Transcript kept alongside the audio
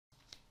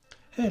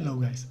Hello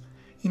guys,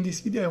 in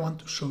this video I want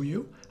to show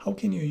you how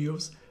can you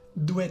use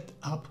Duet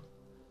app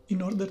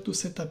in order to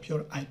set up your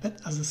iPad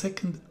as a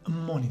second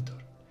monitor.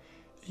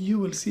 You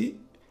will see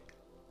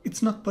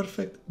it's not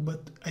perfect,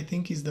 but I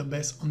think it's the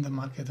best on the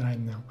market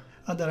right now.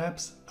 Other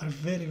apps are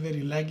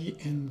very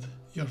laggy and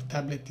your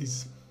tablet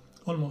is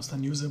almost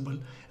unusable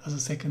as a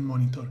second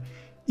monitor.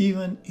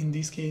 Even in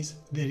this case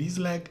there is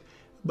lag,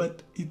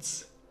 but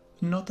it's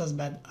not as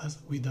bad as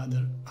with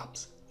other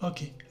apps.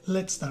 Okay,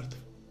 let's start.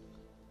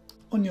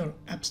 On your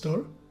App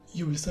Store,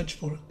 you will search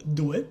for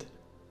Duet.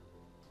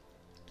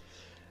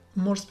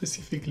 More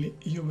specifically,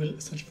 you will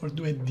search for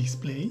Duet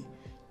Display,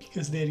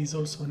 because there is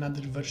also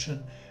another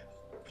version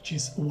which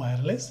is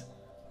wireless,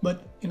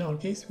 but in our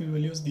case we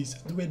will use this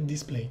Duet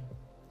Display.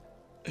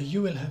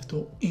 You will have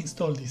to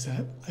install this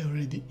app. I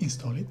already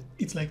installed it.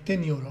 It's like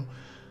 €10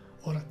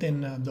 or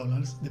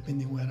 $10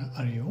 depending where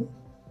are you.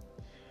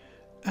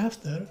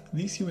 After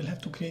this you will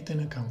have to create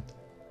an account.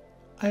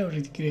 I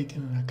already created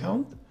an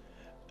account.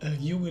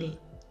 You will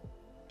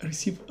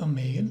receive a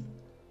mail,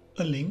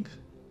 a link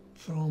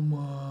from,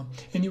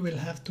 and you will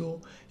have to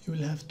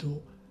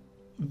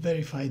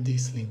verify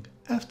this link.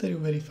 After you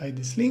verify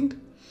this link,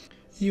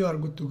 you are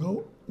good to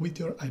go with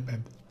your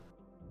iPad.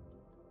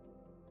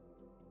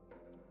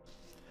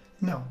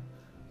 Now,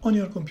 on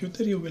your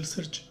computer, you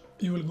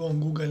will go on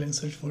Google and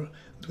search for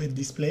Duet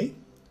Display.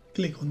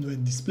 Click on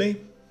Duet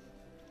Display.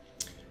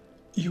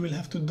 You will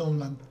have to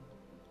download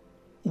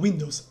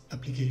Windows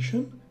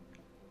application.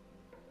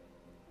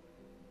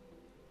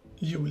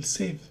 You will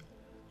save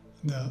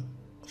the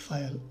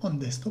file on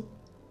desktop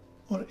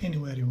or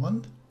anywhere you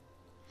want.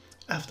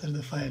 After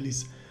the file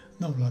is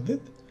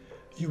downloaded,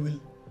 you will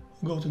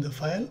go to the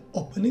file,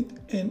 open it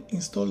and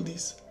install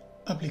this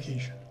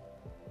application.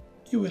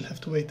 You will have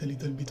to wait a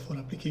little bit for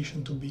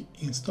application to be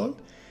installed.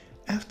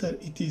 After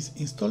it is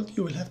installed,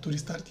 you will have to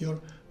restart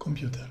your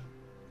computer.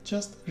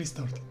 Just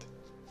restart it.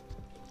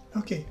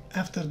 Okay,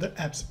 after the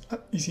apps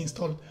is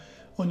installed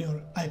on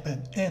your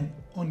iPad and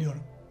on your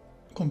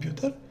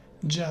computer,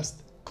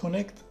 just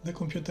connect the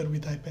computer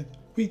with iPad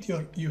with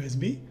your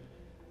USB,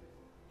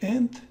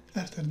 and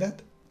after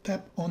that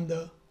tap on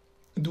the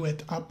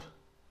Duet app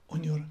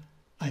on your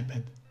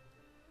iPad.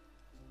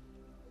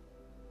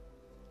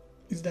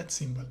 It's that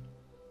simple.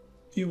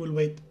 You will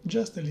wait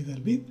just a little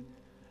bit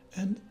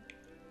and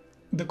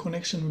the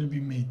connection will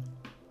be made.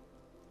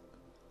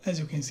 As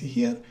you can see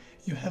here,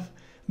 you have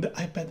the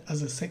iPad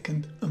as a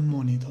second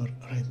monitor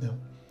right now.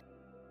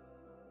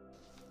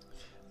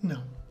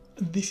 Now,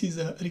 this is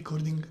a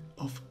recording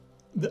of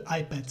the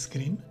iPad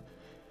screen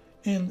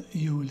and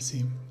you will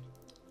see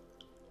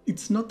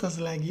it's not as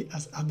laggy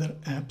as other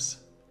apps,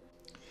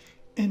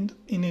 and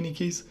in any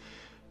case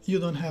you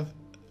don't have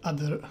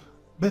other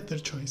better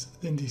choice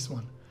than this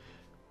one.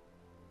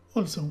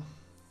 Also,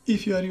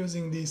 if you are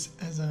using this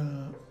as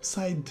a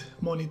side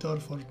monitor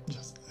for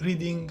just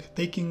reading,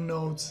 taking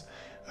notes,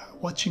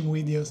 watching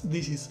videos,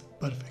 this is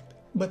perfect.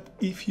 But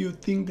if you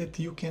think that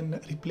you can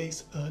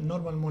replace a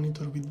normal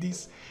monitor with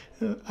this,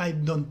 I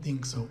don't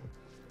think so.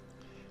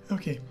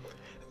 Okay,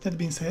 that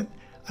being said,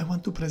 I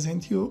want to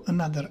present you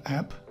another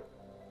app,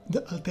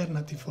 the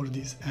alternative for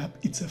this app.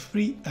 It's a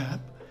free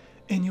app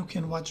and you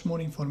can watch more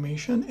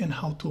information and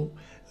how to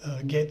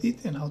get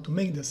it and how to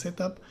make the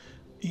setup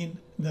in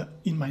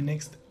my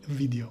next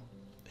video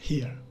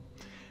here.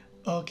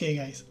 Okay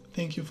guys,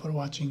 thank you for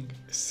watching.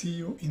 See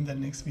you in the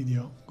next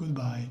video.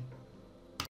 Goodbye.